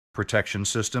protection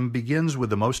system begins with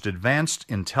the most advanced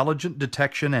intelligent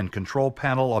detection and control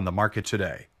panel on the market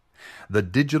today, the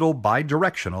digital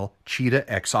bidirectional Cheetah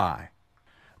XI.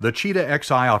 The Cheetah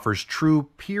XI offers true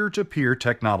peer-to-peer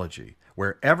technology,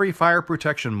 where every fire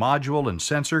protection module and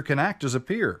sensor can act as a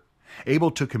peer,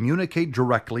 able to communicate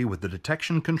directly with the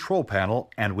detection control panel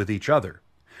and with each other,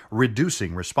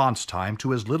 reducing response time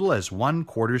to as little as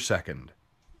 1/4 second.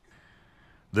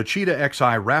 The Cheetah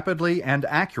XI rapidly and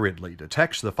accurately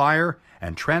detects the fire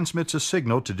and transmits a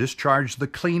signal to discharge the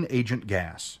clean agent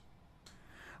gas.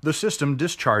 The system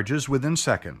discharges within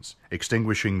seconds,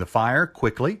 extinguishing the fire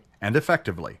quickly and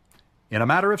effectively. In a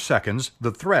matter of seconds,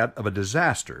 the threat of a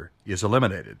disaster is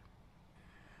eliminated.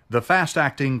 The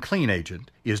fast-acting clean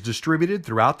agent is distributed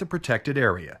throughout the protected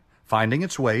area, finding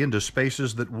its way into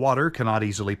spaces that water cannot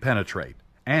easily penetrate,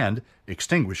 and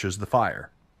extinguishes the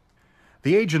fire.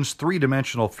 The agent's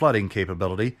three-dimensional flooding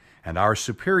capability and our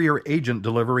superior agent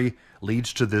delivery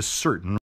leads to this certain